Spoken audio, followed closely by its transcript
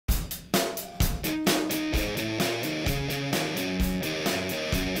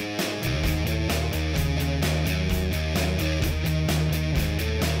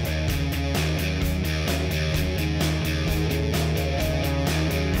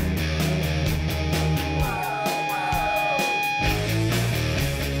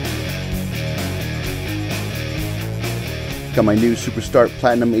Got my new Superstart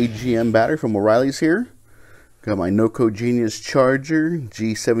Platinum AGM battery from O'Reilly's here. Got my Noco Genius charger,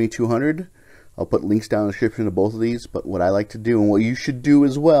 G7200. I'll put links down in the description of both of these, but what I like to do, and what you should do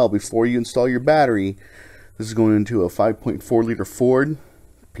as well before you install your battery, this is going into a 5.4 liter Ford,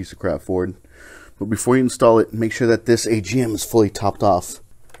 piece of crap Ford, but before you install it, make sure that this AGM is fully topped off.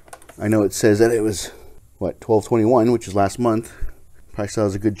 I know it says that it was, what, $12.21, which is last month. Probably still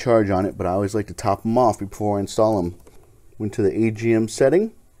has a good charge on it, but I always like to top them off before I install them. Went to the AGM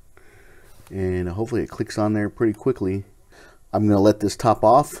setting, and hopefully it clicks on there pretty quickly. I'm going to let this top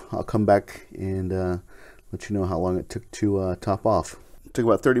off. I'll come back and let you know how long it took to top off. It took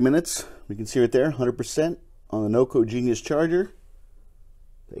about 30 minutes. We can see right there, 100% on the Noco Genius charger.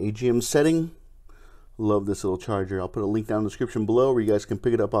 The AGM setting. Love this little charger. I'll put a link down in the description below where you guys can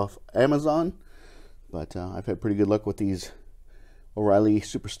pick it up off Amazon. But I've had pretty good luck with these O'Reilly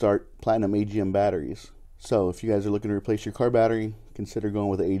Superstart Platinum AGM batteries. So if you guys are looking to replace your car battery, consider going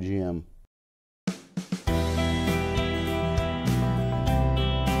with the AGM.